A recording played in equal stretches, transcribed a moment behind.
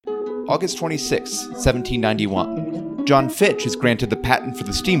August 26, 1791. John Fitch is granted the patent for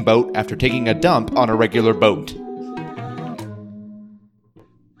the steamboat after taking a dump on a regular boat.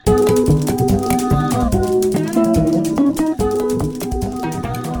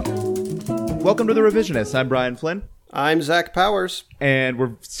 Welcome to The Revisionists. I'm Brian Flynn. I'm Zach Powers. And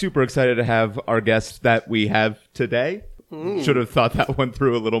we're super excited to have our guest that we have today. Should have thought that one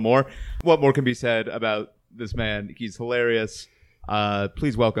through a little more. What more can be said about this man? He's hilarious.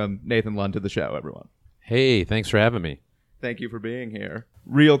 Please welcome Nathan Lund to the show, everyone. Hey, thanks for having me. Thank you for being here.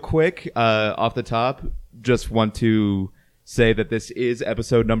 Real quick, off the top, just want to say that this is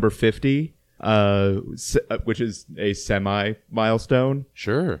episode number 50, which is a semi-milestone.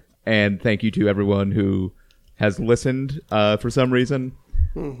 Sure. And thank you to everyone who has listened for some reason.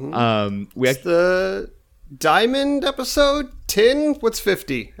 Mm-hmm. It's the Diamond episode? 10? What's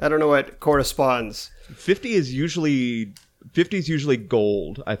 50? I don't know what corresponds. 50 is usually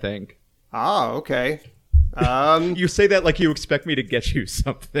gold, I think. Ah, okay. You say that like you expect me to get you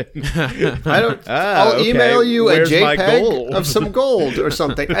something. I'll email you a JPEG of some gold or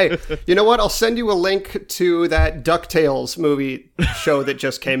something. Hey, you know what? I'll send you a link to that DuckTales movie show that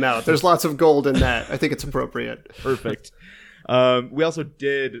just came out. There's lots of gold in that. I think it's appropriate. Perfect. We also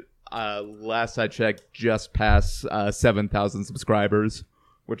did, last I checked, just pass 7,000 subscribers,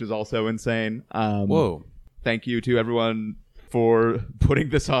 which is also insane. Whoa. Thank you to everyone for putting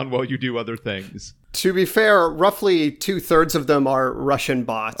this on while you do other things. To be fair, roughly 2/3 of them are Russian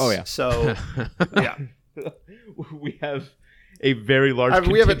bots. Oh, yeah. So, yeah. We have a very large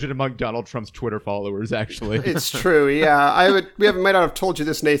contingent among Donald Trump's Twitter followers, actually. It's true, yeah. We might not have told you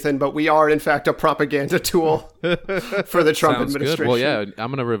this, Nathan, but we are, in fact, a propaganda tool for the Trump administration. Good. Well, yeah, I'm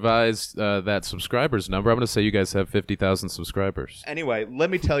going to revise that subscribers number. I'm going to say you guys have 50,000 subscribers. Anyway,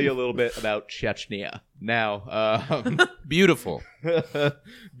 let me tell you a little bit about Chechnya. Now, beautiful.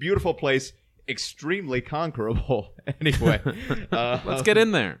 Beautiful place. Extremely conquerable. Anyway. Let's get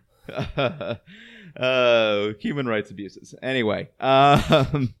in there. Human rights abuses. Anyway,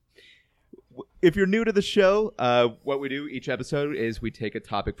 if you're new to the show, what we do each episode is we take a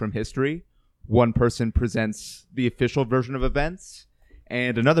topic from history. One person presents the official version of events,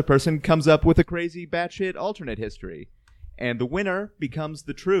 and another person comes up with a crazy batshit alternate history. And the winner becomes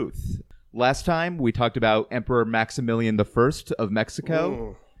the truth. Last time, we talked about Emperor Maximilian I of Mexico,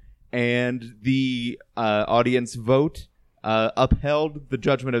 Ooh. And the audience vote upheld the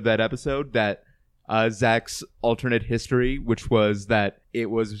judgment of that episode that Zach's alternate history, which was that it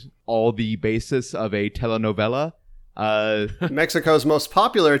was all the basis of a telenovela. Mexico's most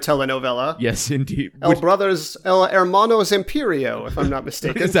popular telenovela. Yes, indeed. El Hermanos Imperio, if I'm not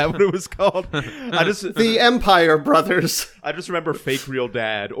mistaken. Is that what it was called? The Empire Brothers. I just remember Fake Real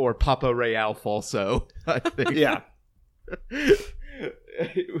Dad or Papa Real Falso, I think. Yeah.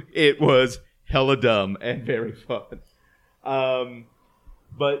 It was hella dumb and very fun.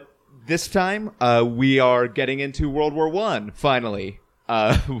 But this time, we are getting into World War I, finally,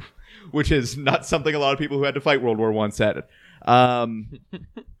 which is not something a lot of people who had to fight World War I said.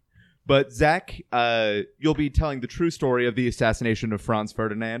 But Zach, you'll be telling the true story of the assassination of Franz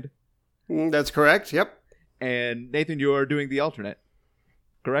Ferdinand. That's correct, yep. And Nathan, you are doing the alternate,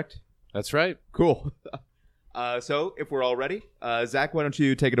 correct? That's right. Cool. So, if we're all ready, Zach, why don't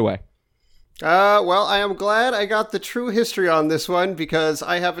you take it away? Well, I am glad I got the true history on this one because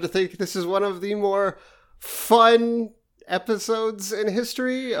I happen to think this is one of the more fun episodes in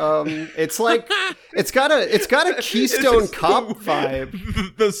history. It's like it's got a Keystone Cop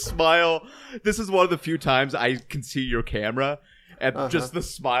vibe. The smile. This is one of the few times I can see your camera. And just the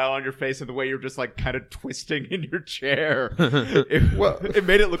smile on your face and the way you're just like kind of twisting in your chair. It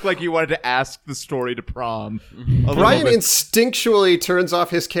made it look like you wanted to ask the story to prom. Brian instinctually turns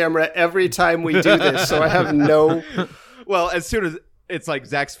off his camera every time we do this, so I have no... Well, as soon as it's like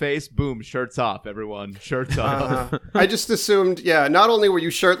Zach's face, boom, shirts off, everyone. Shirts off. I just assumed, not only were you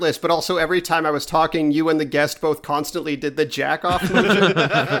shirtless, but also every time I was talking, you and the guest both constantly did the jack-off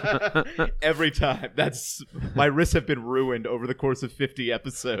motion. Every time. My wrists have been ruined over the course of 50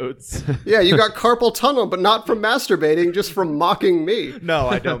 episodes. Yeah, you got carpal tunnel, but not from masturbating, just from mocking me. No,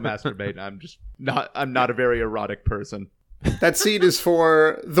 I don't masturbate. I'm not a very erotic person. That seed is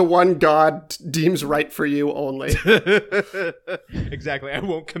for the one God deems right for you only. Exactly. I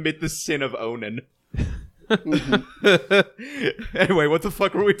won't commit the sin of Onan. Mm-hmm. Anyway, what the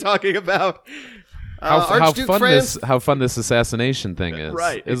fuck were we talking about? How fun this assassination thing is.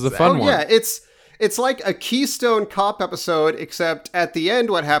 Right. Is a fun one. Yeah, it's like a Keystone Cop episode, except at the end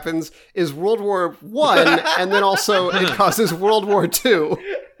what happens is World War I, and then also it causes World War II.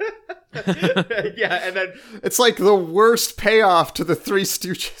 Yeah, and then it's like the worst payoff to the Three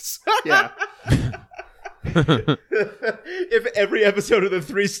Stooges. Yeah. if every episode of the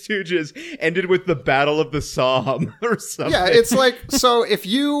Three Stooges ended with the Battle of the Somme or something. Yeah, it's like, so if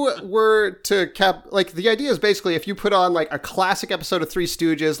you were to the idea is basically if you put on like a classic episode of Three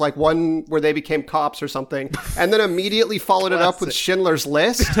Stooges, like one where they became cops or something, and then immediately followed it up with Schindler's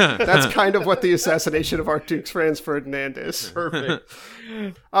List, that's kind of what the Assassination of Archduke Franz Ferdinand is. Perfect.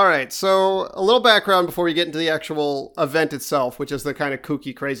 All right, so a little background before we get into the actual event itself, which is the kind of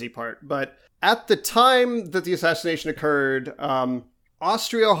kooky, crazy part. But at the time that the assassination occurred,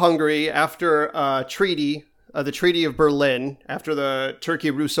 Austria-Hungary, after a treaty, the Treaty of Berlin, after the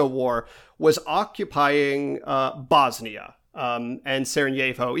Turkey-Russo War, was occupying Bosnia and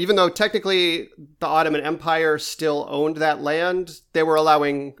Sarajevo. Even though technically the Ottoman Empire still owned that land, they were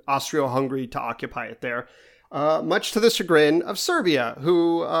allowing Austria-Hungary to occupy it there. Much to the chagrin of Serbia,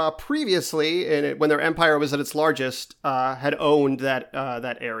 who previously, when their empire was at its largest, had owned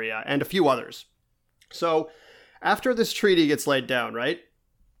that area, and a few others. So, after this treaty gets laid down, right,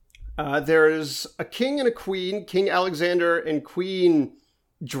 there's a king and a queen, King Alexander and Queen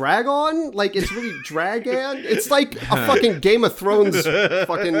Dragon? Like, it's really Dragan? It's like a fucking Game of Thrones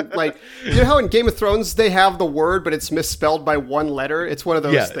fucking, like, you know how in Game of Thrones they have the word, but it's misspelled by one letter? It's one of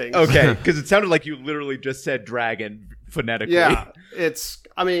those things. Okay, because it sounded like you literally just said dragon phonetically. Yeah,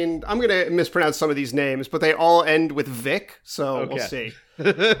 I'm going to mispronounce some of these names, but they all end with Vic, so we'll see.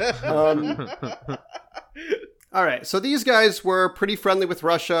 All right, so these guys were pretty friendly with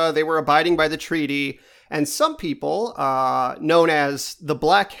Russia. They were abiding by the treaty. And some people, known as the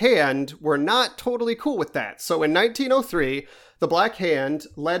Black Hand, were not totally cool with that. So in 1903, the Black Hand,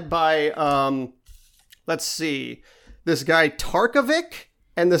 led by, this guy Tarkovic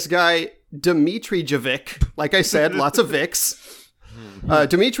and this guy Dmitrijevic. Like I said, lots of Vics.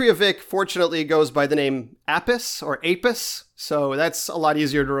 Dmitrijevic, fortunately, goes by the name Apis or Apis, so that's a lot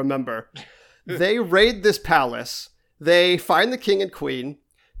easier to remember. They raid this palace. They find the king and queen.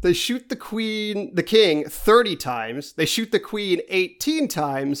 They shoot the king 30 times. They shoot the queen 18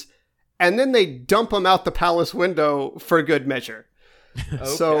 times. And then they dump him out the palace window for good measure. Okay.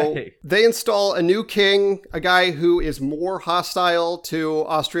 So they install a new king, a guy who is more hostile to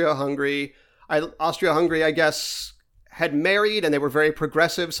Austria-Hungary. Austria-Hungary, I guess, had married and they were very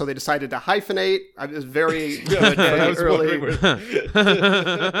progressive, so they decided to hyphenate. I was very good early.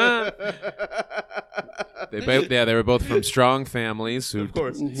 They were both from strong families. Of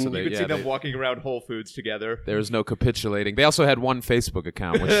course. So you could see them walking around Whole Foods together. There was no capitulating. They also had one Facebook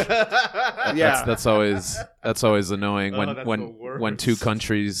account, which that's always annoying when two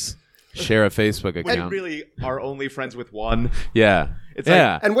countries share a Facebook account. When really are only friends with one. Yeah. It's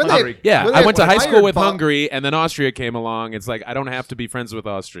like, and when I went to high school with Hungary, and then Austria came along. It's like, I don't have to be friends with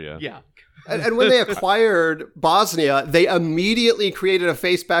Austria. Yeah. And when they acquired Bosnia, they immediately created a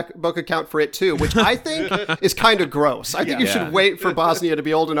Facebook account for it too, which I think is kind of gross. I think you should wait for Bosnia to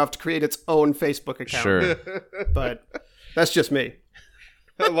be old enough to create its own Facebook account. Sure. But that's just me.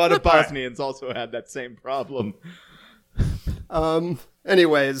 A lot of Bosnians also had that same problem.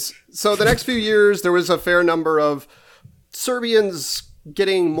 Anyways, so the next few years, there was a fair number of Serbians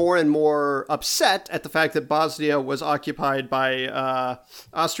getting more and more upset at the fact that Bosnia was occupied by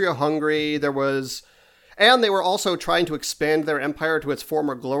Austria-Hungary. They were also trying to expand their empire to its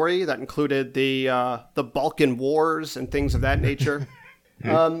former glory. That included the Balkan Wars and things of that nature.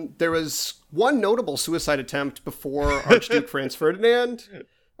 There was one notable suicide attempt before Archduke Franz Ferdinand.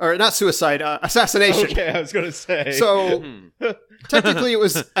 Or not suicide, assassination. Okay, I was going to say. So technically it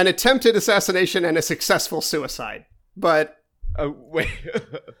was an attempted assassination and a successful suicide. But wait.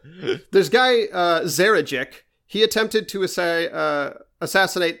 there's guy Zarajic. He attempted to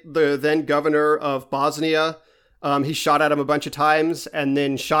assassinate the then governor of Bosnia. He shot at him a bunch of times and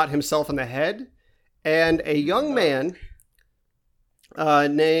then shot himself in the head. And a young man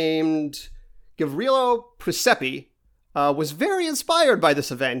named Gavrilo Prisepi was very inspired by this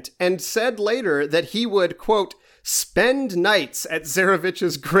event and said later that he would, quote, spend nights at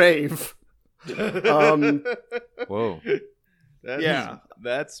Zarevic's grave. Whoa.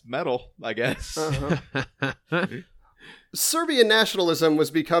 That's metal, I guess. Serbian nationalism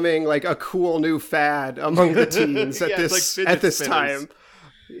was becoming like a cool new fad among the teens at this time.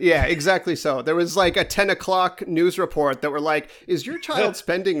 Yeah, exactly so. There was like a 10 o'clock news report that were like, is your child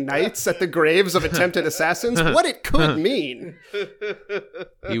spending nights at the graves of attempted assassins? What it could mean.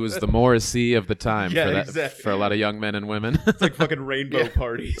 He was the Morrissey of the time for a lot of young men and women. It's like fucking rainbow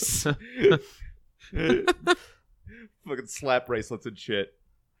parties. Fucking slap bracelets and shit.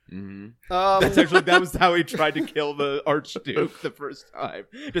 That was how he tried to kill the Archduke the first time.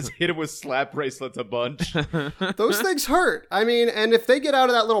 Just hit him with slap bracelets a bunch. Those things hurt. I mean, and if they get out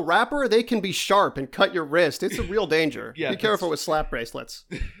of that little wrapper, they can be sharp and cut your wrist. It's a real danger. Be careful with slap bracelets.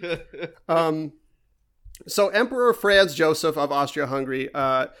 So Emperor Franz Joseph of Austria-Hungary,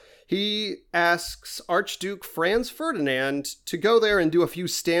 he asks Archduke Franz Ferdinand to go there and do a few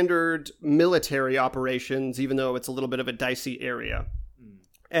standard military operations, even though it's a little bit of a dicey area.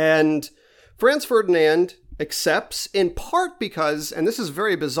 And Franz Ferdinand accepts, in part because, and this is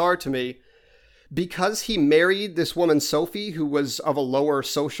very bizarre to me, because he married this woman, Sophie, who was of a lower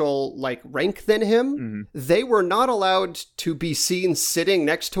social rank than him, they were not allowed to be seen sitting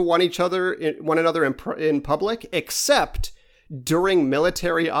next to one another in public, except during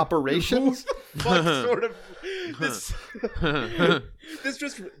military operations. Sort of.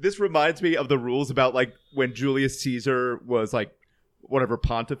 This reminds me of the rules about when Julius Caesar was whatever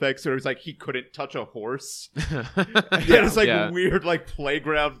pontifex, or it was he couldn't touch a horse. It's weird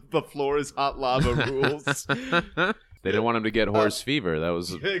playground, the floor is hot lava rules. They didn't want him to get horse fever. That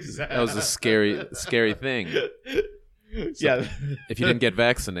was a scary thing. So if you didn't get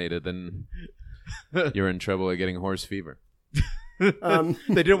vaccinated, then you're in trouble with getting horse fever. They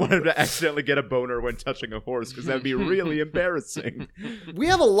didn't want him to accidentally get a boner when touching a horse, because that would be really embarrassing. We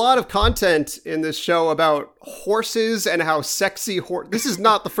have a lot of content in this show about horses and how sexy this is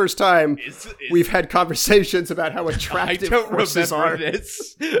not the first time we've had conversations about how attractive horses are.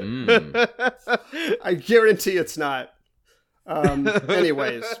 This. I guarantee it's not.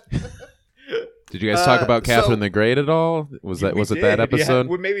 Anyways. Did you guys talk about Catherine the Great at all? Was it that episode? Yeah,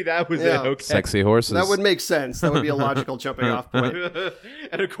 well, maybe that was it. Okay. Sexy horses. That would make sense. That would be a logical jumping off point.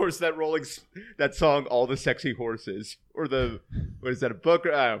 And of course, that song, "All the Sexy Horses," or what is that, a book?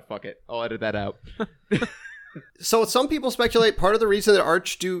 Fuck it, I'll edit that out. So some people speculate part of the reason that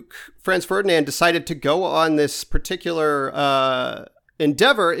Archduke Franz Ferdinand decided to go on this particular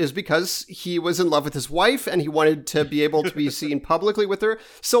endeavor is because he was in love with his wife and he wanted to be able to be seen publicly with her.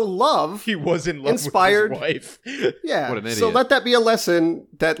 So he was in love with his wife. Yeah. What an idiot. So let that be a lesson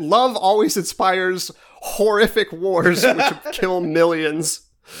that love always inspires horrific wars which kill millions.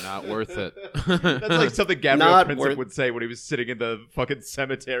 Not worth it. That's something Gabriel Princip would say when he was sitting in the fucking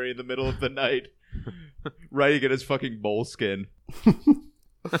cemetery in the middle of the night, writing in his fucking moleskin.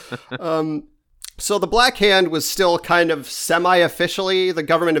 So the Black Hand was still kind of semi-officially the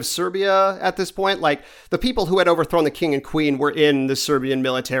government of Serbia at this point. The people who had overthrown the king and queen were in the Serbian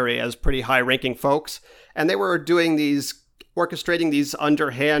military as pretty high-ranking folks. And they were orchestrating these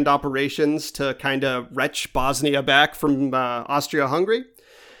underhand operations to kind of wrench Bosnia back from Austria-Hungary.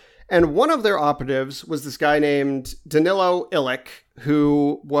 And one of their operatives was this guy named Danilo Ilic,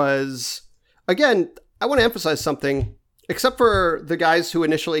 who was, again, I want to emphasize something. Except for the guys who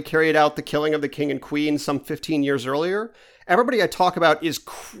initially carried out the killing of the king and queen some 15 years earlier, everybody I talk about is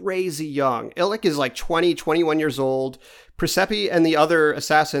crazy young. Ilic is 20, 21 years old. Prisepi and the other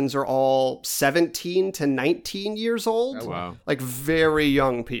assassins are all 17 to 19 years old. Oh, wow. Very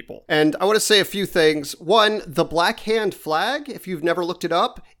young people. And I want to say a few things. One, the Black Hand flag, if you've never looked it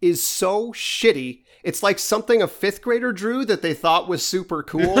up, is so shitty. It's something a fifth grader drew that they thought was super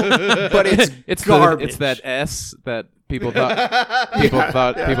cool, but it's garbage. It's that S that people thought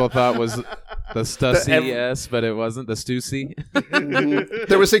people thought was the Stussy S, but it wasn't the Stussy.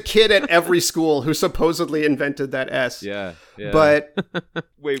 There was a kid at every school who supposedly invented that S. Yeah. But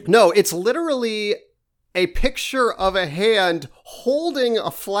wait, no, it's literally a picture of a hand holding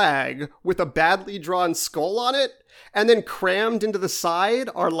a flag with a badly drawn skull on it, and then crammed into the side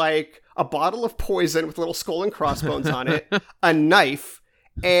are a bottle of poison with little skull and crossbones on it, a knife,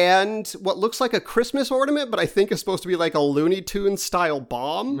 and what looks like a Christmas ornament, but I think is supposed to be a Looney Tunes style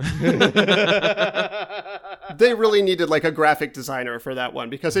bomb. They really needed a graphic designer for that one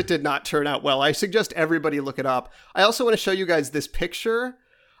because it did not turn out well. I suggest everybody look it up. I also want to show you guys this picture.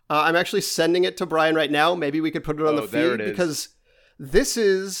 I'm actually sending it to Brian right now. Maybe we could put it on the feed because this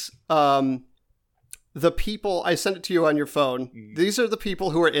is the people. I sent it to you on your phone. These are the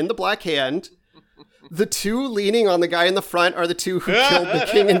people who are in the Black Hand. The two leaning on the guy in the front are the two who killed the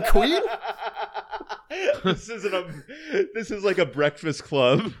king and queen. This is like a Breakfast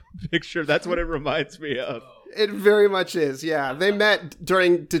Club picture. That's what it reminds me of. It very much is. Yeah, they met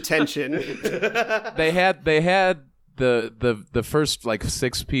during detention. They had the first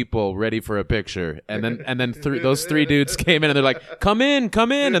 6 people ready for a picture, and then those 3 dudes came in and they're like, come in,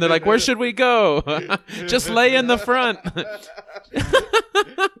 and they're like, where should we go? Just lay in the front.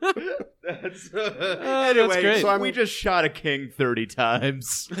 Anyway, that's great. So we just shot a king 30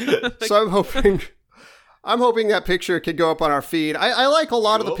 times. So I'm hoping I'm hoping that picture could go up on our feed. I like a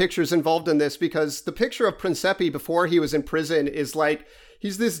lot of the pictures involved in this because the picture of Princepi before he was in prison is like,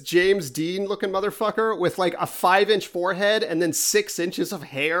 he's this James Dean looking motherfucker with like a 5-inch forehead and then 6 inches of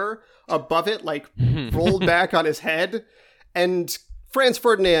hair above it, like rolled back on his head. And Franz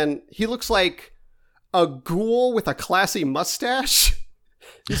Ferdinand, he looks like a ghoul with a classy mustache.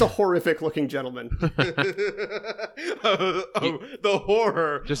 He's a horrific looking gentleman. The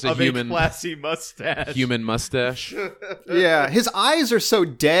horror Just of a classy mustache. Human mustache. Yeah, his eyes are so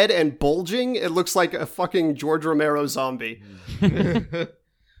dead and bulging, it looks like a fucking George Romero zombie.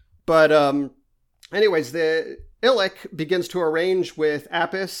 But anyways, the Illic begins to arrange with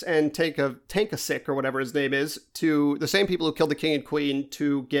Apis and Tankasic, or whatever his name is, to the same people who killed the king and queen,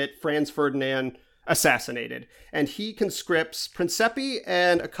 to get Franz Ferdinand assassinated. And he conscripts Princepi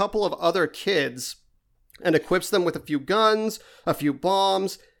and a couple of other kids and equips them with a few guns, a few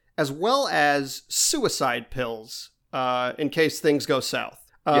bombs, as well as suicide pills in case things go south.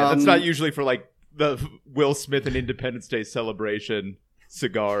 Yeah, that's not usually for like the Will Smith and Independence Day celebration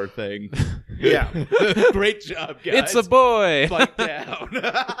cigar thing. Yeah. Great job, guys. It's a boy. Bite down.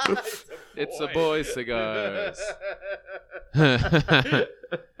 It's a boy cigars.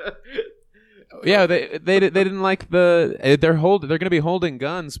 Yeah, they didn't like they're going to be holding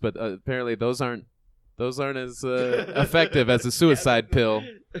guns, but apparently those aren't as effective as a suicide pill.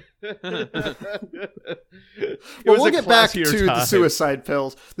 Well, we'll get back to the suicide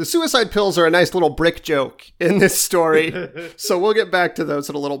pills. The suicide pills are a nice little brick joke in this story, so we'll get back to those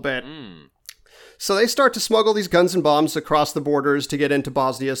in a little bit. So they start to smuggle these guns and bombs across the borders to get into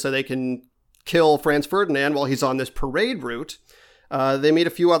Bosnia so they can kill Franz Ferdinand while he's on this parade route. They meet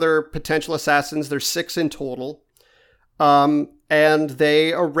a few other potential assassins. There's 6 in total. And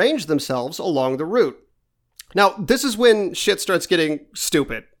they arrange themselves along the route. Now, this is when shit starts getting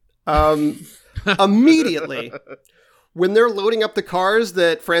stupid. Immediately, when they're loading up the cars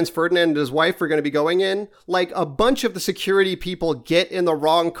that Franz Ferdinand and his wife are going to be going in, like a bunch of the security people get in the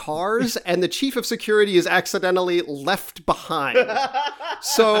wrong cars and the chief of security is accidentally left behind.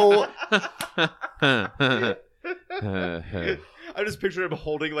 So... I just picture him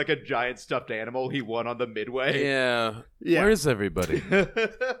holding like a giant stuffed animal he won on the Midway. Yeah. Where's everybody?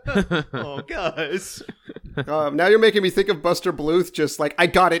 Oh, guys. Now you're making me think of Buster Bluth, just like, I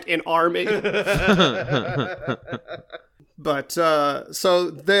got it in Army. But, so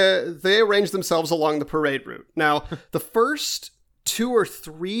they arrange themselves along the parade route. Now, the first 2 or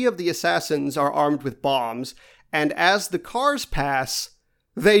 3 of the assassins are armed with bombs, and as the cars pass,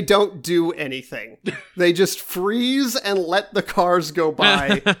 they don't do anything. They just freeze and let the cars go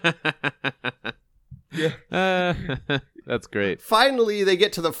by. That's great. Finally, they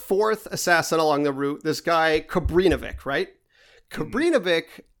get to the 4th assassin along the route, this guy, Kabrinovic, right?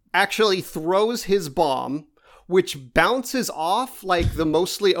 Kabrinovic actually throws his bomb, which bounces off like the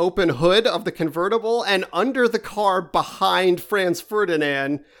mostly open hood of the convertible and under the car behind Franz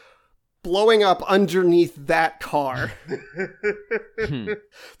Ferdinand, blowing up underneath that car.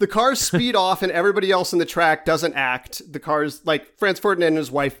 The cars speed off and everybody else in the track doesn't act. The cars, like Franz Ferdinand and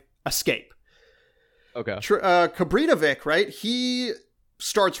his wife, escape. Okay. Kabrinovic, right? He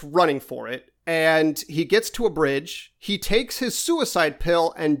starts running for it and he gets to a bridge. He takes his suicide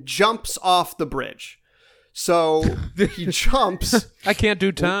pill and jumps off the bridge. So he jumps. I can't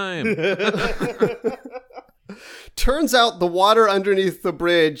do time. Turns out the water underneath the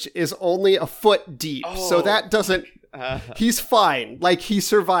bridge is only a foot deep. So that doesn't... He's fine. Like, he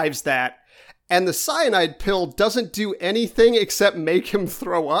survives that. And the cyanide pill doesn't do anything except make him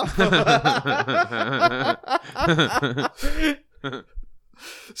throw up.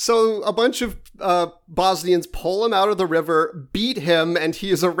 So a bunch of Bosnians pull him out of the river, beat him, and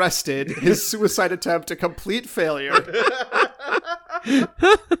he is arrested. His suicide attempt a complete failure.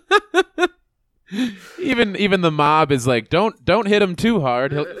 Even the mob is like, don't hit him too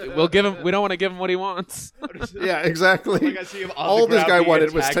hard. We don't want to give him what he wants. Yeah, exactly. Like I see him on all the this ground guy wanted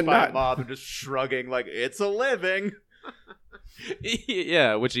being was to attacked by a not. mob and just shrugging like it's a living.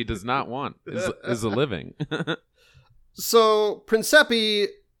 Yeah, which he does not want is a living. So Princepi,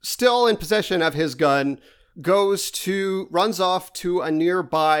 still in possession of his gun, runs off to a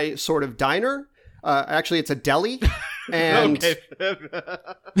nearby sort of diner. Actually, it's a deli. And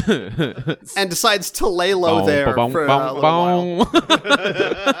and decides to lay low there for a little while.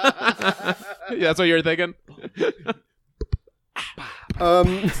 Yeah, that's what you're thinking?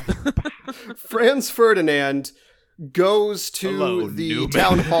 Franz Ferdinand goes to the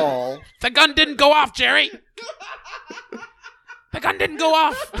town hall. The gun didn't go off, Jerry! The gun didn't go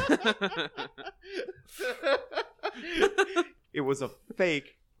off! It was a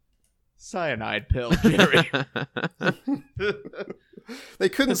fake cyanide pill, Jerry. They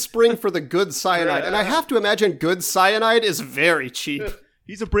couldn't spring for the good cyanide. And I have to imagine good cyanide is very cheap.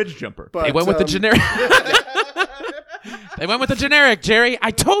 He's a bridge jumper. But, They went with the generic. They went with the generic, Jerry.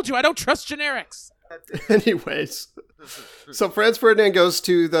 I told you I don't trust generics. Anyways, so Franz Ferdinand goes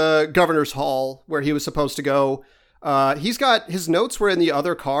to the governor's hall where he was supposed to go. He's got his notes were in the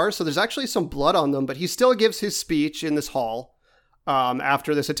other car, so there's actually some blood on them, but he still gives his speech in this hall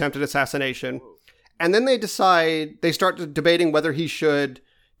after this attempted assassination. And then they start debating whether he should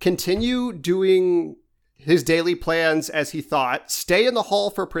continue doing his daily plans as he thought, stay in the hall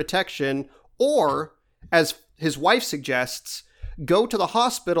for protection, or, as his wife suggests, go to the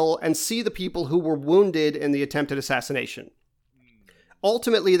hospital and see the people who were wounded in the attempted assassination.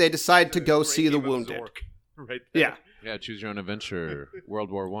 Ultimately, they decide to go see the wounded. Right there. Yeah, choose your own adventure, World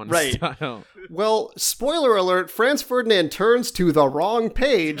War I Right. style. Well, spoiler alert, Franz Ferdinand turns to the wrong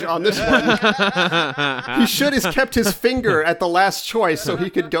page on this one. He should have kept his finger at the last choice so he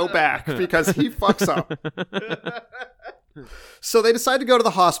could go back, because he fucks up. So they decide to go to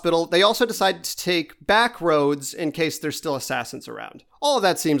the hospital. They also decide to take back roads in case there's still assassins around. All of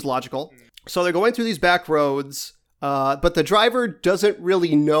that seems logical. So they're going through these back roads, but the driver doesn't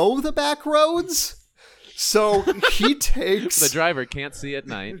really know the back roads. So he takes... The driver can't see at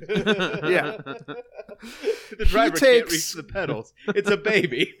night. Yeah. The driver can't reach the pedals. It's a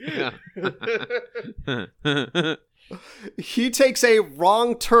baby. He takes a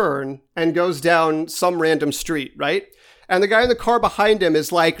wrong turn and goes down some random street, right? And the guy in the car behind him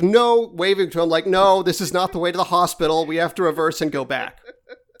is like, no, waving to him like, no, this is not the way to the hospital. We have to reverse and go back.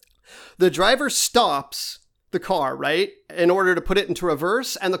 The driver stops the car, right, in order to put it into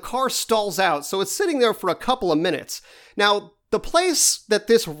reverse, and the car stalls out. So it's sitting there for a couple of minutes. Now, the place that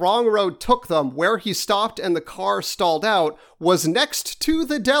this wrong road took them, where he stopped and the car stalled out, was next to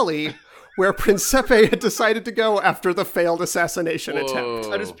the deli where Principe had decided to go after the failed assassination attempt.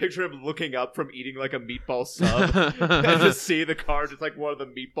 I just picture him looking up from eating like a meatball sub and just see the car, just like one of the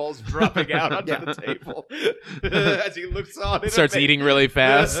meatballs dropping out onto the table as he looks on. Starts eating really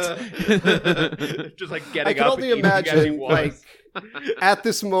fast. Just like getting I can up only and eating as he imagine, was. like, at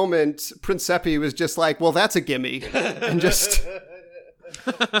this moment, Principe was just like, well, that's a gimme. And just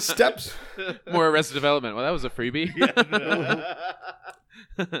steps. More Arrested Development. Well, that was a freebie.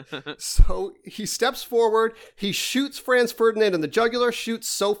 So he steps forward, he shoots Franz Ferdinand in the jugular, shoots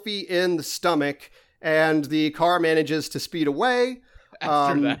Sophie in the stomach, and the car manages to speed away.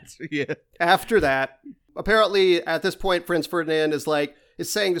 After that, apparently at this point, Franz Ferdinand is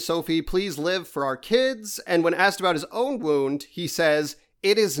saying to Sophie, please live for our kids. And when asked about his own wound, he says,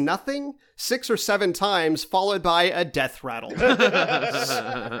 it is nothing, 6 or 7 times, followed by a death rattle.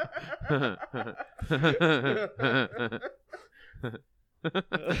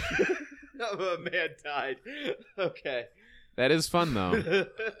 Oh, a man died. Okay. That is fun, though.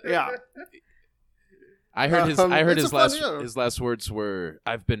 Yeah. I heard his it's last words were,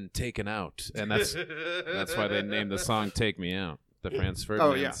 "I've been taken out," and that's why they named the song "Take Me Out," the Franz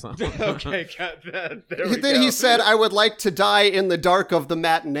Ferdinand song. Okay, got that. There we Then go. he said, I would like to die in the dark of the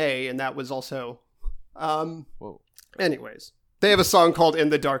matinee, and that was also... Whoa. Anyways, they have a song called In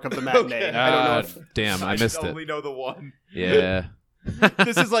the Dark of the Matinee. Okay. I don't know if... Damn, I I missed only it. know the one. Yeah.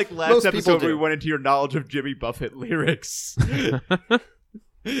 This is like last Most people episode where do. we went into your knowledge of Jimmy Buffett lyrics.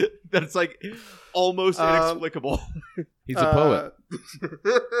 That's like almost inexplicable. He's a poet.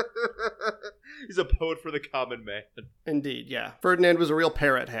 He's a poet for the common man. Indeed, yeah. Ferdinand was a real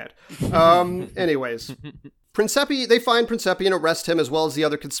parrot head. Anyways, they find Principe and arrest him as well as the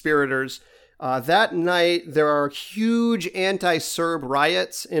other conspirators. That night, there are huge anti-Serb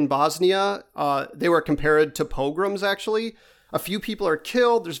riots in Bosnia. They were compared to pogroms, actually. A few people are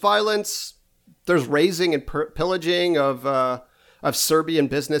killed. There's violence. There's razing and pillaging of Serbian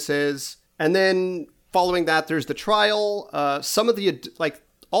businesses. And then following that, there's the trial. Some of the,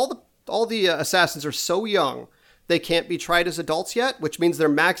 all the assassins are so young, they can't be tried as adults yet, which means their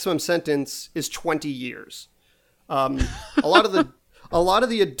maximum sentence is 20 years. A lot of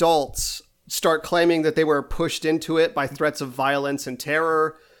the adults start claiming that they were pushed into it by threats of violence and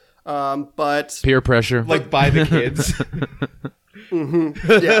terror. But Peer pressure. Like by the kids.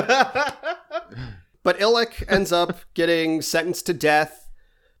 yeah. But Illich ends up getting sentenced to death.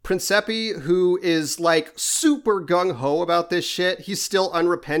 Principe, who is like super gung-ho about this shit, he's still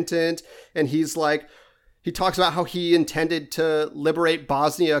unrepentant, and he's like, He talks about how he intended to liberate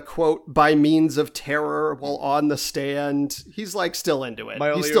Bosnia, quote, by means of terror while on the stand. He's like still into it.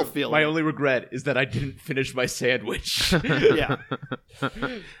 He's still feeling My it. only regret is that I didn't finish my sandwich. Yeah. I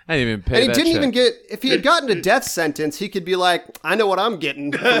didn't even pay And he that didn't check. even get, if he had gotten a death sentence, he could be like, I know what I'm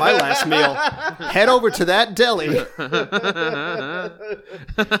getting for my last meal. Head over to that deli.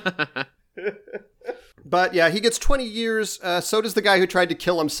 But yeah, he gets 20 years. So does the guy who tried to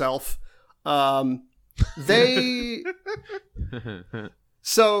kill himself.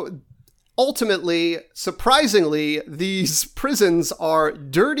 So ultimately, surprisingly, these prisons are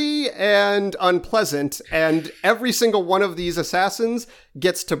dirty and unpleasant, and every single one of these assassins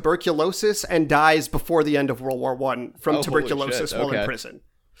gets tuberculosis and dies before the end of World War I from tuberculosis while in prison.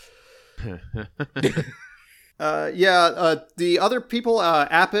 The other people,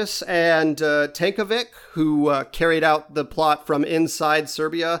 Apis and Tankovic, who carried out the plot from inside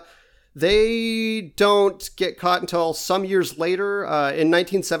Serbia, they don't get caught until some years later, in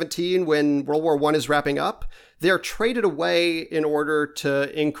 1917, when World War I is wrapping up. They're traded away in order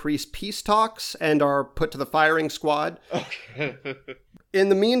to increase peace talks and are put to the firing squad. Okay. In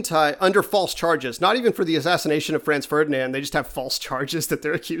the meantime, under false charges, not even for the assassination of Franz Ferdinand, they just have false charges that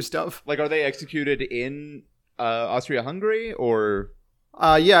they're accused of. Like, are they executed in Austria-Hungary, or...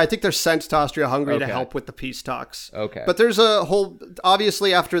 Yeah, I think they're sent to Austria-Hungary to help with the peace talks. Okay. But there's a whole...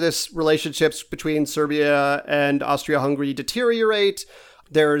 Obviously, after this, relationships between Serbia and Austria-Hungary deteriorate.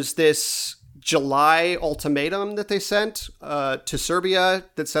 There's this July ultimatum that they sent to Serbia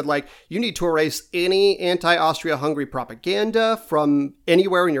that said, like, you need to erase any anti-Austria-Hungary propaganda from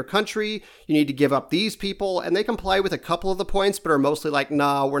anywhere in your country. You need to give up these people. And they comply with a couple of the points, but are mostly like,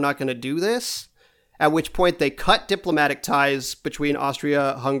 nah, we're not going to do this. At which point they cut diplomatic ties between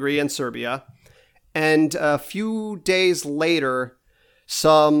Austria-Hungary and Serbia. And a few days later,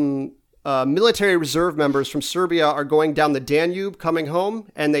 some military reserve members from Serbia are going down the Danube coming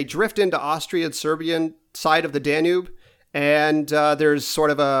home, and they drift into Austrian-Serbian side of the Danube. And there's sort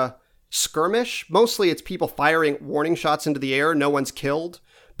of a skirmish. Mostly it's people firing warning shots into the air. No one's killed.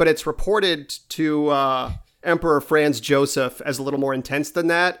 But it's reported to... Emperor Franz Joseph as a little more intense than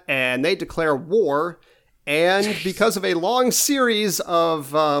that, and they declare war. And because of a long series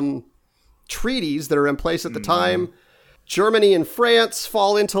of treaties that are in place at the time, Germany and France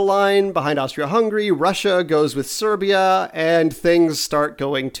fall into line behind Austria-Hungary, Russia goes with Serbia, and things start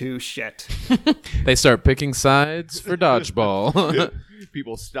going to shit. They start picking sides for dodgeball.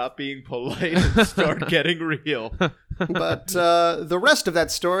 People stop being polite and start getting real. But the rest of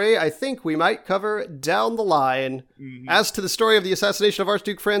that story, I think we might cover down the line. Mm-hmm. As to the story of the assassination of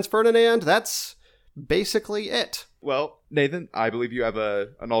Archduke Franz Ferdinand, that's basically it. Well, Nathan, I believe you have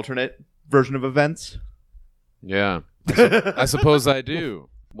an alternate version of events. Yeah, I suppose I do.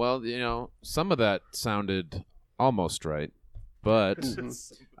 Well, you know, some of that sounded almost right, but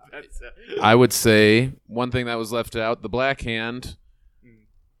I would say one thing that was left out, the Black Hand,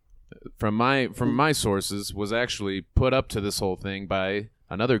 from my sources, was actually put up to this whole thing by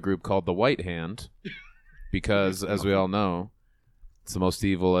another group called the White Hand, because, as we all know, it's the most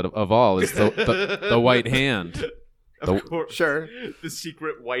evil of all is the White Hand. Of course. Sure. The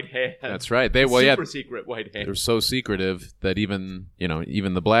secret White Hand. That's right. Super secret White Hand. They're so secretive that even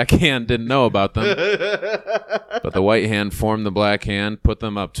the Black Hand didn't know about them. But the White Hand formed the Black Hand, put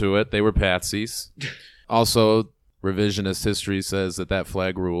them up to it. They were patsies. Also, revisionist history says that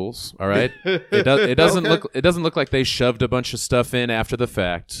flag rules. All right. It doesn't look like they shoved a bunch of stuff in after the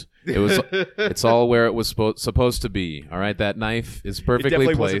fact. It's all where it was supposed to be. All right, that knife is perfectly placed. It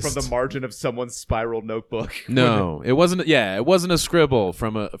definitely placed. wasn't from the margin of someone's spiral notebook. No, it wasn't. Yeah, it wasn't a scribble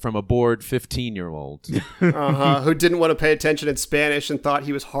from a bored 15-year-old. Who didn't want to pay attention in Spanish and thought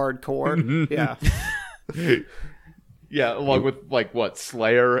he was hardcore. Yeah. Yeah, along with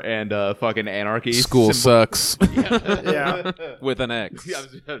Slayer and fucking Anarchy. School sucks. Yeah. With an X.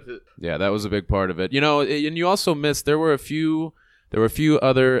 Yeah, that was a big part of it. And you also missed. There were a few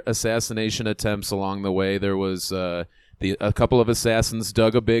other assassination attempts along the way. There was a couple of assassins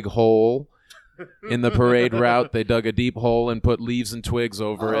dug a big hole in the parade route. They dug a deep hole and put leaves and twigs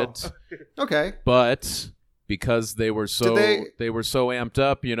over it. Okay. But because they were so amped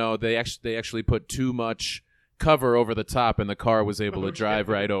up, they actually put too much cover over the top, and the car was able to drive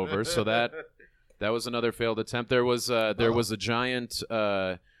right over. So that was another failed attempt. There was a giant.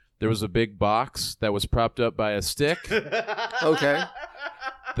 There was a big box that was propped up by a stick. Okay.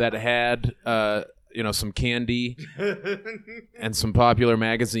 That had some candy and some popular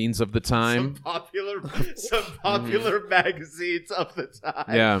magazines of the time. Some popular magazines of the time.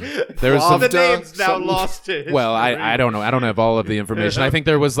 Yeah, there was the names now lost to history. Well, I don't know. I don't have all of the information. I think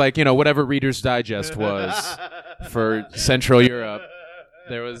there was whatever Reader's Digest was for Central Europe.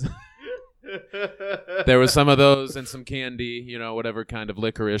 There was some of those and some candy, whatever kind of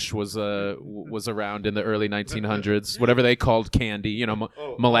licorice was around in the early 1900s, whatever they called candy,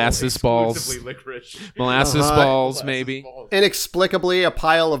 molasses balls, molasses balls, maybe. Inexplicably, a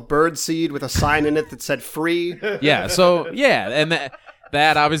pile of bird seed with a sign in it that said free. Yeah. So and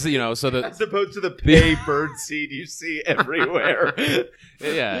that obviously, so as opposed to the pay bird seed you see everywhere.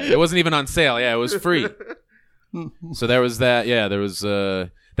 Yeah, it wasn't even on sale. Yeah, it was free. So there was that. Yeah, there was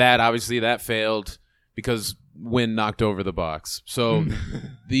that. Obviously, that failed because wind knocked over the box. So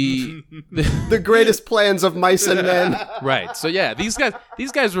the greatest plans of mice and men. Right. So yeah, these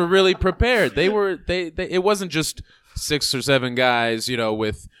guys were really prepared. They it wasn't just 6 or 7 guys,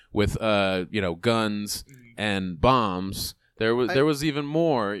 with guns and bombs. There was even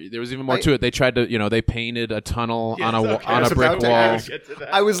more. There was even more to it. They tried to, they painted a tunnel on a brick wall.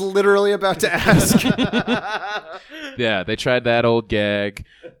 I was literally about to ask. Yeah, they tried that old gag,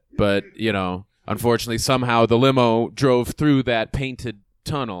 but unfortunately, somehow the limo drove through that painted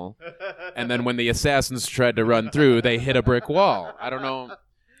tunnel, and then when the assassins tried to run through, they hit a brick wall. I don't know.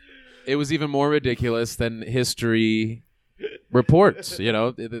 It was even more ridiculous than history reports.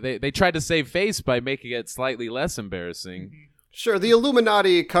 They tried to save face by making it slightly less embarrassing. Sure, the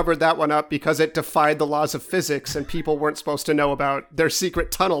Illuminati covered that one up because it defied the laws of physics and people weren't supposed to know about their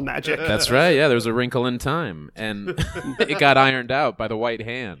secret tunnel magic. That's right, yeah, there was a wrinkle in time, and it got ironed out by the White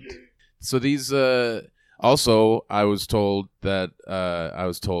Hand. So these, also, I was told,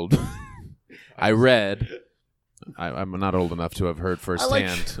 I read, I'm not old enough to have heard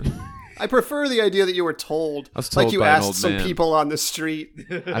firsthand. I prefer the idea that you were told. I was told like you by asked an old some man. people on the street.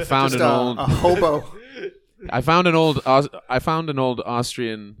 I found just a hobo. I found an old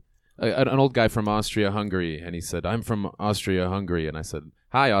Austrian, an old guy from Austria-Hungary, and he said, "I'm from Austria-Hungary," and I said,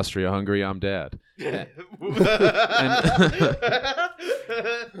 "Hi, Austria-Hungary, I'm Dad." And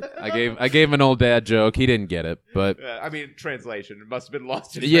I gave him an old dad joke. He didn't get it, but translation. It must have been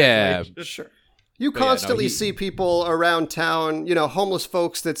lost in yeah, translation. Sure. You constantly see people around town, homeless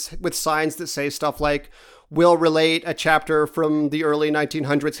folks that's with signs that say stuff like, "Will relate a chapter from the early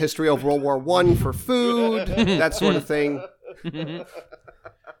 1900s history of World War I for food," that sort of thing.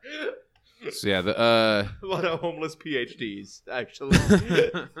 So yeah, a lot of homeless PhDs, actually.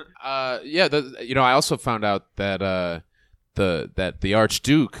 I also found out that the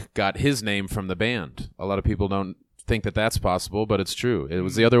Archduke got his name from the band. A lot of people don't think that that's possible, but it's true. It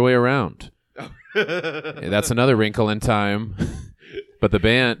was the other way around. That's another wrinkle in time. But the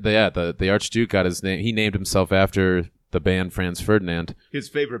band, the Archduke got his name. He named himself after the band Franz Ferdinand. His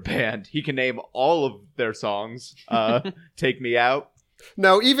favorite band. He can name all of their songs. Take Me Out.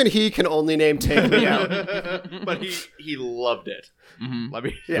 No, even he can only name Take Me Out. But he loved it. Mm-hmm.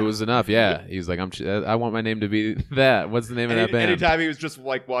 It was enough, yeah. He was like, I want my name to be that. What's the name of that band? Anytime he was just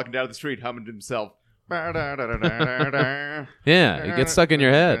walking down the street humming to himself. Yeah, it gets stuck in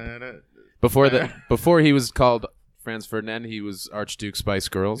your head. Before he was called Franz Ferdinand, he was Archduke Spice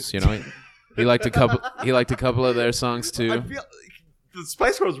Girls. He liked a couple of their songs too. I feel the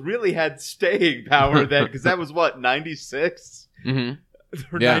Spice Girls really had staying power then, because that was 96.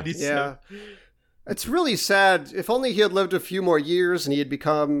 Mm-hmm. Or 97. Yeah. It's really sad. If only he had lived a few more years and he had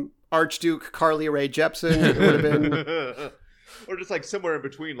become Archduke Carly Rae Jepsen, it would have been. Or just somewhere in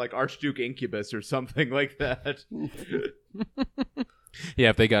between, Archduke Incubus or something like that. Yeah,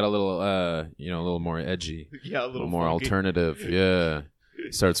 if they got a little, a little more edgy. Yeah, a little more funky. Alternative. Yeah.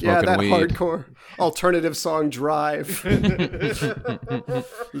 Start smoking that weed. Hardcore alternative song Drive.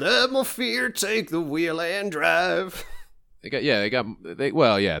 Let my fear take the wheel and drive. They got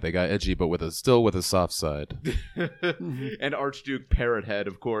edgy, but still with a soft side. And Archduke Parrot Head,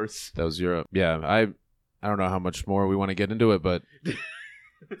 of course. That was Europe. Yeah, I don't know how much more we want to get into it, but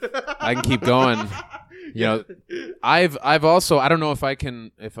I can keep going. I've also, I don't know if I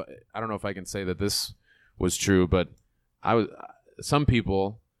can say that this was true, but some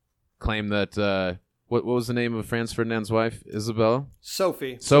people claim that what was the name of Franz Ferdinand's wife? Isabella?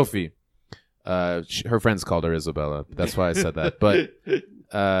 Sophie. Her friends called her Isabella. That's why I said that. But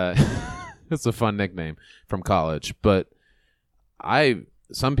it's a fun nickname from college. But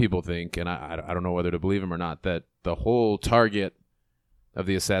some people think, and I don't know whether to believe them or not, that the whole target of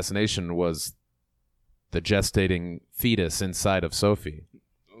the assassination was the gestating fetus inside of Sophie.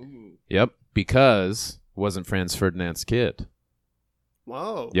 Ooh. Yep, because it wasn't Franz Ferdinand's kid.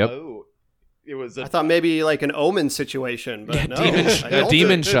 Whoa. Yep. Oh. It was I thought maybe like an Omen situation, but no. A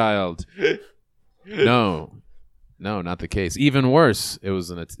demon child. No, not the case. Even worse, it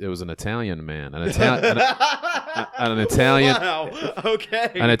was an Italian man, an Italian. Wow.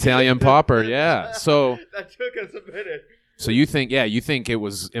 Okay. An Italian pauper, yeah. So that took us a minute. So you think it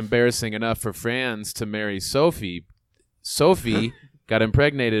was embarrassing enough for Franz to marry Sophie. Sophie got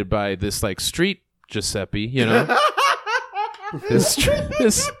impregnated by this like street Giuseppe, you know,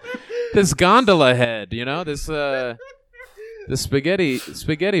 this gondola head, you know, this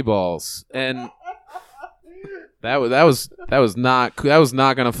spaghetti balls, and that was not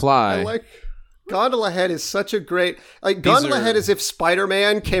gonna fly. I like gondola head is such a great gondola head is if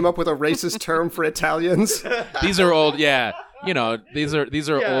Spider-Man came up with a racist term for Italians. These are old, yeah. You know, these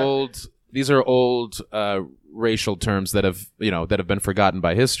are old racial terms that have been forgotten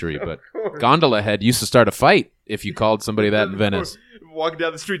by history. But gondola head used to start a fight if you called somebody that in Venice. Walking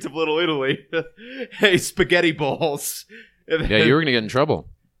down the streets of Little Italy, hey, spaghetti balls. Yeah, you were gonna get in trouble.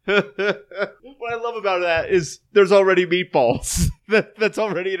 What I love about that is there's already meatballs. That's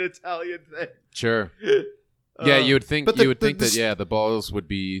already an Italian thing. Sure. Yeah, you would think that the balls would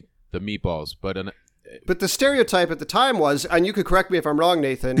be the meatballs, but the stereotype at the time was, and you could correct me if I'm wrong,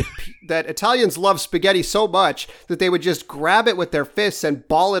 Nathan, that Italians love spaghetti so much that they would just grab it with their fists and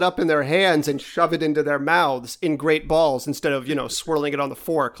ball it up in their hands and shove it into their mouths in great balls instead of, swirling it on the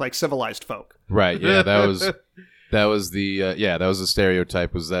fork like civilized folk. Right. Yeah, that was the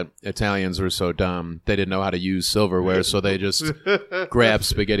stereotype, was that Italians were so dumb they didn't know how to use silverware, so they just grabbed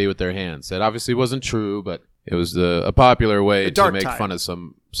spaghetti with their hands. That obviously wasn't true, but it was a popular way to make fun of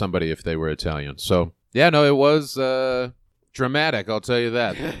somebody if they were Italian. So yeah, no, it was dramatic. I'll tell you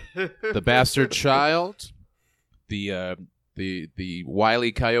that. The bastard child, the Wile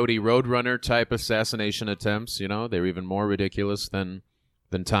E. Coyote Roadrunner type assassination attempts. They were even more ridiculous than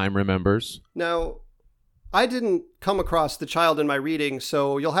time remembers. Now, I didn't come across the child in my reading,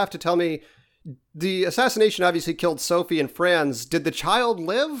 so you'll have to tell me. The assassination obviously killed Sophie and Franz. Did the child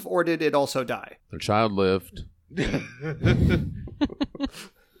live, or did it also die? The child lived.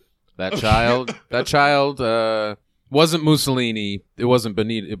 That child wasn't Mussolini. It wasn't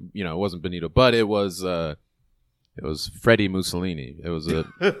Benito. It wasn't Benito, but it was Freddie Mussolini. It was a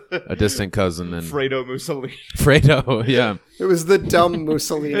distant cousin. And Fredo Mussolini. Fredo, yeah. It was the dumb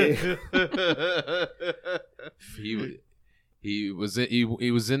Mussolini. He was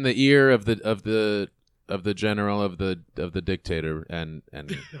in the ear of the general of the dictator, and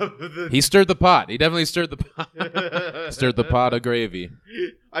he stirred the pot. He definitely stirred the pot. Stirred the pot of gravy.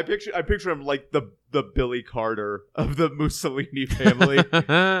 I picture him like the Billy Carter of the Mussolini family.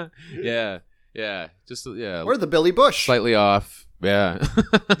 Yeah, just or the Billy Bush. Slightly off. Yeah.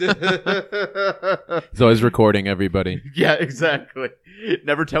 He's always recording everybody. Yeah, exactly.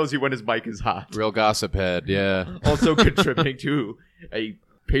 Never tells you when his mic is hot. Real gossip head, yeah. Also contributing to a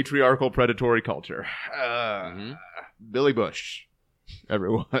patriarchal predatory culture. Billy Bush.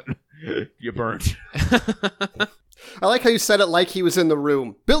 Everyone. You burnt. I like how you said it like he was in the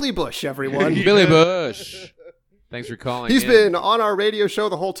room. Billy Bush, everyone. Billy Bush. Thanks for calling. He's been on our radio show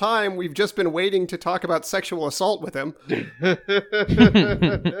the whole time. We've just been waiting to talk about sexual assault with him.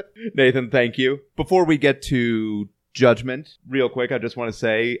 Nathan, thank you. Before we get to judgment, real quick, I just want to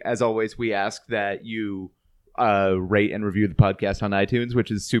say, as always, we ask that you rate and review the podcast on iTunes, which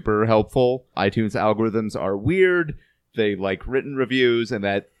is super helpful. iTunes algorithms are weird. They like written reviews, and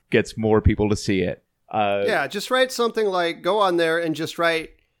that gets more people to see it. Yeah, just write something like, go on there and just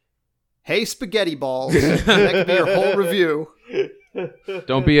write, "Hey, spaghetti balls." That could be your whole review.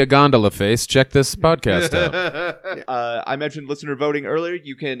 Don't be a gondola face. Check this podcast out. I mentioned listener voting earlier.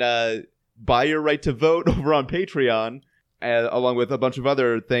 You can buy your right to vote over on Patreon, along with a bunch of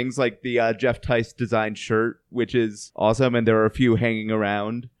other things like the Jeff Tice designed shirt, which is awesome, and there are a few hanging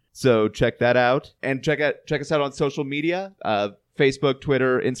around. So check that out. And check us out on social media, Facebook,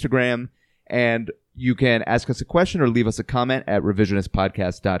 Twitter, Instagram, and you can ask us a question or leave us a comment at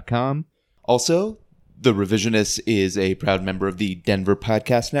revisionistpodcast.com. Also, The Revisionists is a proud member of the Denver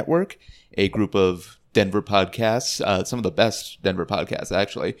Podcast Network, a group of Denver podcasts, some of the best Denver podcasts,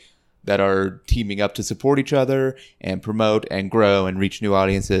 actually, that are teaming up to support each other and promote and grow and reach new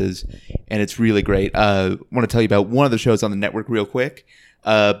audiences. And it's really great. I want to tell you about one of the shows on the network real quick.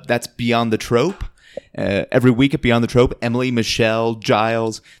 That's Beyond the Trope. Every week at Beyond the Trope, Emily, Michelle,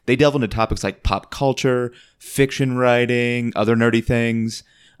 Giles, they delve into topics like pop culture, fiction writing, other nerdy things.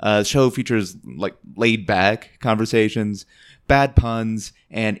 The show features like laid-back conversations, bad puns,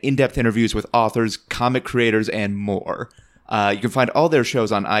 and in-depth interviews with authors, comic creators, and more. You can find all their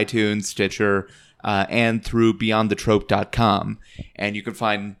shows on iTunes, Stitcher, and through beyondthetrope.com. And you can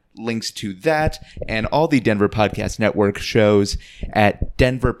find links to that and all the Denver Podcast Network shows at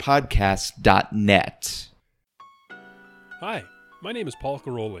denverpodcast.net. Hi, my name is Paul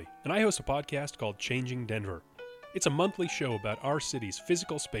Caroli, and I host a podcast called Changing Denver. It's a monthly show about our city's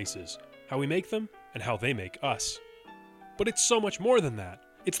physical spaces, how we make them, and how they make us. But it's so much more than that.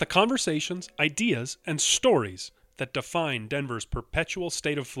 It's the conversations, ideas, and stories that define Denver's perpetual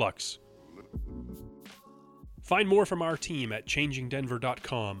state of flux. Find more from our team at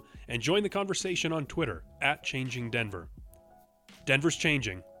changingdenver.com and join the conversation on Twitter at changingdenver. Denver's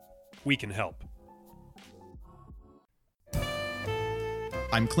changing. We can help.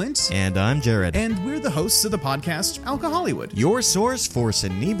 I'm Clint. And I'm Jared. And we're the hosts of the podcast Alcohollywood, Your source for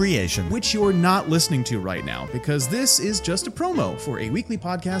inebriation. which you're not listening to right now because this is just a promo for a weekly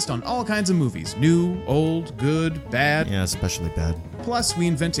podcast on all kinds of movies. New, old, good, bad. Yeah, especially bad. Plus, we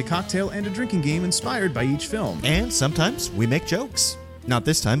invent a cocktail and a drinking game inspired by each film. And sometimes we make jokes. Not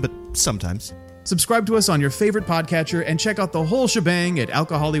this time, but sometimes. Subscribe to us on your favorite podcatcher and check out the whole shebang at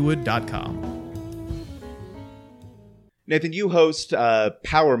alcohollywood.com. Nathan, you host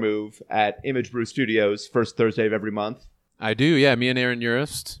Power Move at Image Brew Studios first Thursday of every month. I do, yeah. Me and Aaron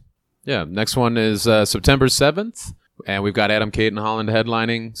Urist. Yeah, next one is September 7th. And we've got Adam Caton Holland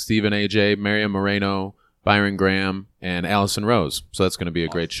headlining, Stephen AJ, Miriam Moreno, Byron Graham, and Allison Rose. So that's going to be a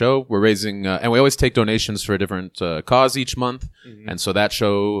great show. We're raising, and we always take donations for a different cause each month. Mm-hmm. And so that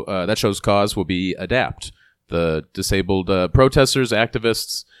show's cause will be ADAPT, the disabled protesters,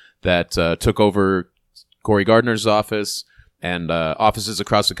 activists that took over Cory Gardner's office and offices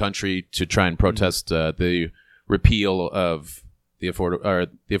across the country to try and protest the repeal of the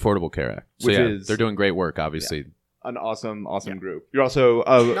Affordable Care Act. So they're doing great work, obviously. Yeah. An awesome group. You're also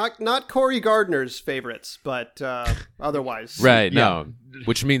not Cory Gardner's favorites, but otherwise. Right, no.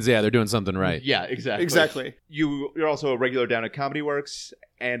 Which means, they're doing something right. Yeah, exactly. Exactly. You're also a regular down at Comedy Works,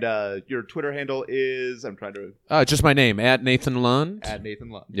 and your Twitter handle is, I'm trying to... just my name, at Nathan Lund. At Nathan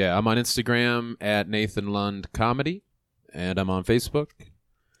Lund. Yeah, I'm on Instagram, at Nathan Lund Comedy, and I'm on Facebook.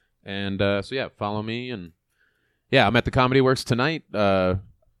 And follow me. And I'm at the Comedy Works tonight, but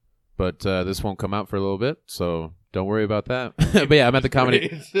this won't come out for a little bit, so... Don't worry about that. But I'm at the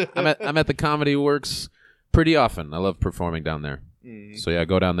comedy. I'm at the Comedy Works pretty often. I love performing down there. Mm-hmm. So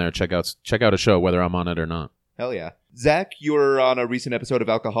go down there, check out a show, whether I'm on it or not. Hell yeah, Zach, you were on a recent episode of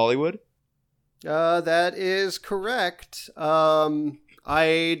Alcohollywood. That is correct.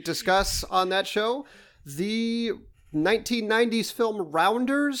 I discuss on that show the 1990s film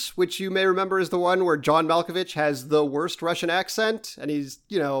Rounders, which you may remember is the one where John Malkovich has the worst Russian accent, and he's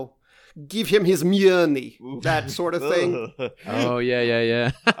give him his money, that sort of thing. Oh,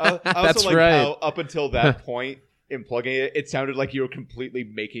 yeah. That's right. How up until that point, in plugging it, it sounded like you were completely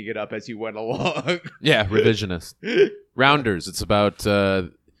making it up as you went along. Yeah, revisionist. Rounders. It's about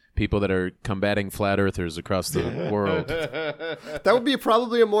people that are combating flat earthers across the world. That would be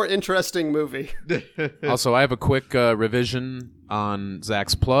probably a more interesting movie. Also, I have a quick revision on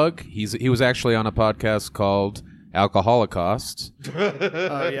Zach's plug. He was actually on a podcast called Alcoholocaust,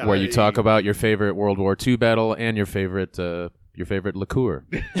 where you talk about your favorite World War II battle and your favorite liqueur.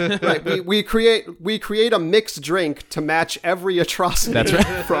 Right, we create a mixed drink to match every atrocity. That's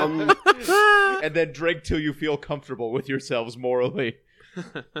right. From and then drink till you feel comfortable with yourselves morally.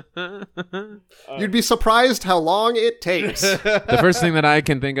 You'd be surprised how long it takes. The first thing that I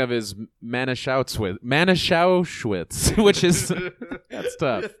can think of is Manischauschwitz, which is that's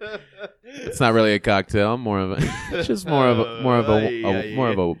tough. It's not really a cocktail, more of a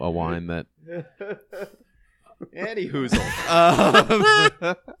wine that. Any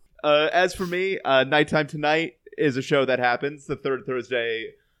hoozle. As for me, Nighttime Tonight is a show that happens the third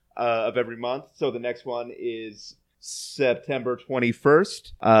Thursday of every month. So the next one is September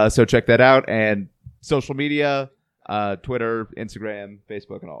 21st. So check that out. And social media, Twitter, Instagram,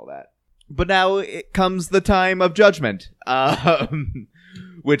 Facebook, and all that. But now it comes the time of judgment,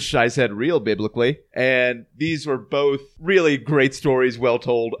 which I said real biblically. And these were both really great stories, well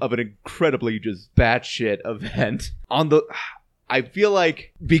told, of an incredibly just batshit event. I feel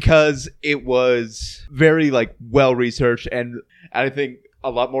like because it was very well researched and I think a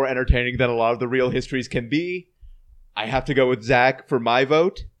lot more entertaining than a lot of the real histories can be, I have to go with Zach for my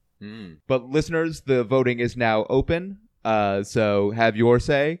vote. But listeners, the voting is now open. So have your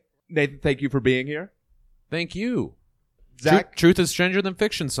say. Nathan, thank you for being here. Thank you. Zach? Truth is stranger than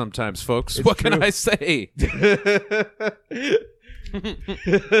fiction sometimes, folks. What can I say?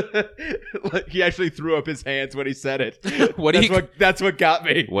 He actually threw up his hands when he said it. That's what got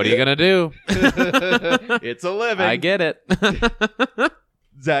me. What are you going to do? It's a living. I get it.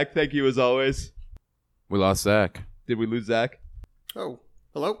 Zach, thank you as always. We lost Zach. Did we lose Zach? Oh,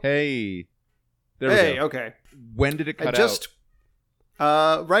 Hello? Hey. There we Hey, go. okay. When did it cut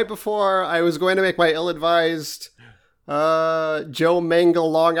Right before I was going to make my ill-advised Joe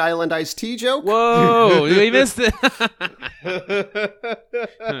Mangle Long Island iced tea joke. Whoa, we missed it.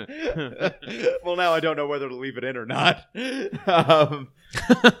 Well, now I don't know whether to leave it in or not.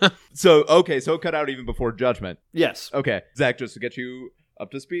 So it cut out even before Judgment. Yes. Okay, Zach, just to get you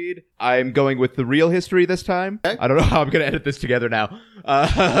up to speed, I'm going with the real history this time. Okay. I don't know how I'm going to edit this together now.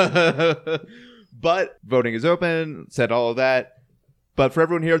 But voting is open, said all of that. But for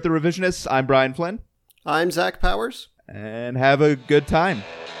everyone here at The Revisionists, I'm Brian Flynn. I'm Zach Powers. And have a good time.